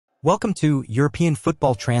Welcome to European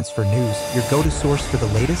Football Transfer News, your go-to source for the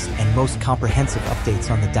latest and most comprehensive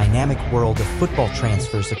updates on the dynamic world of football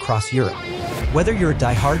transfers across Europe. Whether you're a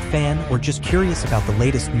die-hard fan or just curious about the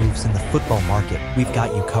latest moves in the football market, we've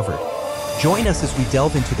got you covered. Join us as we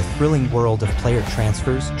delve into the thrilling world of player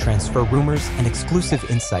transfers, transfer rumors, and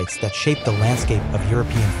exclusive insights that shape the landscape of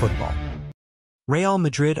European football. Real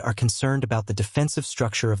Madrid are concerned about the defensive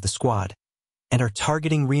structure of the squad and are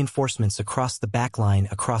targeting reinforcements across the backline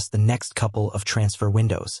across the next couple of transfer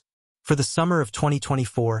windows. For the summer of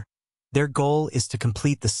 2024, their goal is to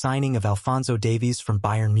complete the signing of Alphonso Davies from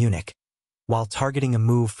Bayern Munich, while targeting a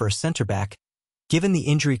move for a centre-back, given the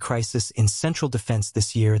injury crisis in central defense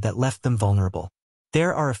this year that left them vulnerable.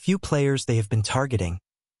 There are a few players they have been targeting,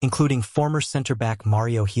 including former centre-back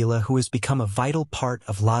Mario Gila, who has become a vital part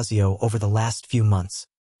of Lazio over the last few months.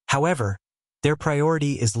 However, their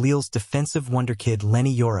priority is Lille's defensive wonderkid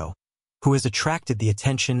Leny Yoro, who has attracted the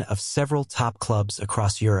attention of several top clubs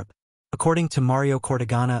across Europe. According to Mario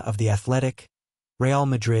Cortegana of The Athletic, Real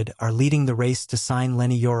Madrid are leading the race to sign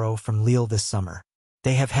Leny Yoro from Lille this summer.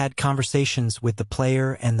 They have had conversations with the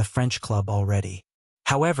player and the French club already.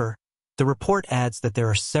 However, the report adds that there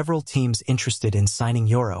are several teams interested in signing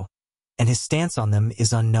Yoro, and his stance on them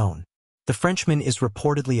is unknown. The Frenchman is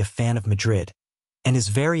reportedly a fan of Madrid, and is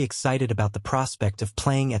very excited about the prospect of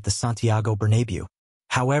playing at the Santiago Bernabéu.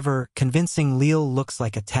 However, convincing Lille looks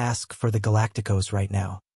like a task for the Galacticos right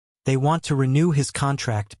now. They want to renew his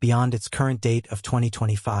contract beyond its current date of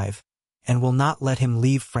 2025, and will not let him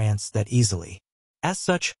leave France that easily. As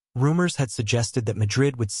such, rumors had suggested that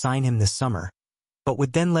Madrid would sign him this summer, but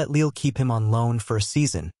would then let Lille keep him on loan for a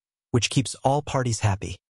season, which keeps all parties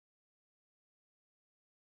happy.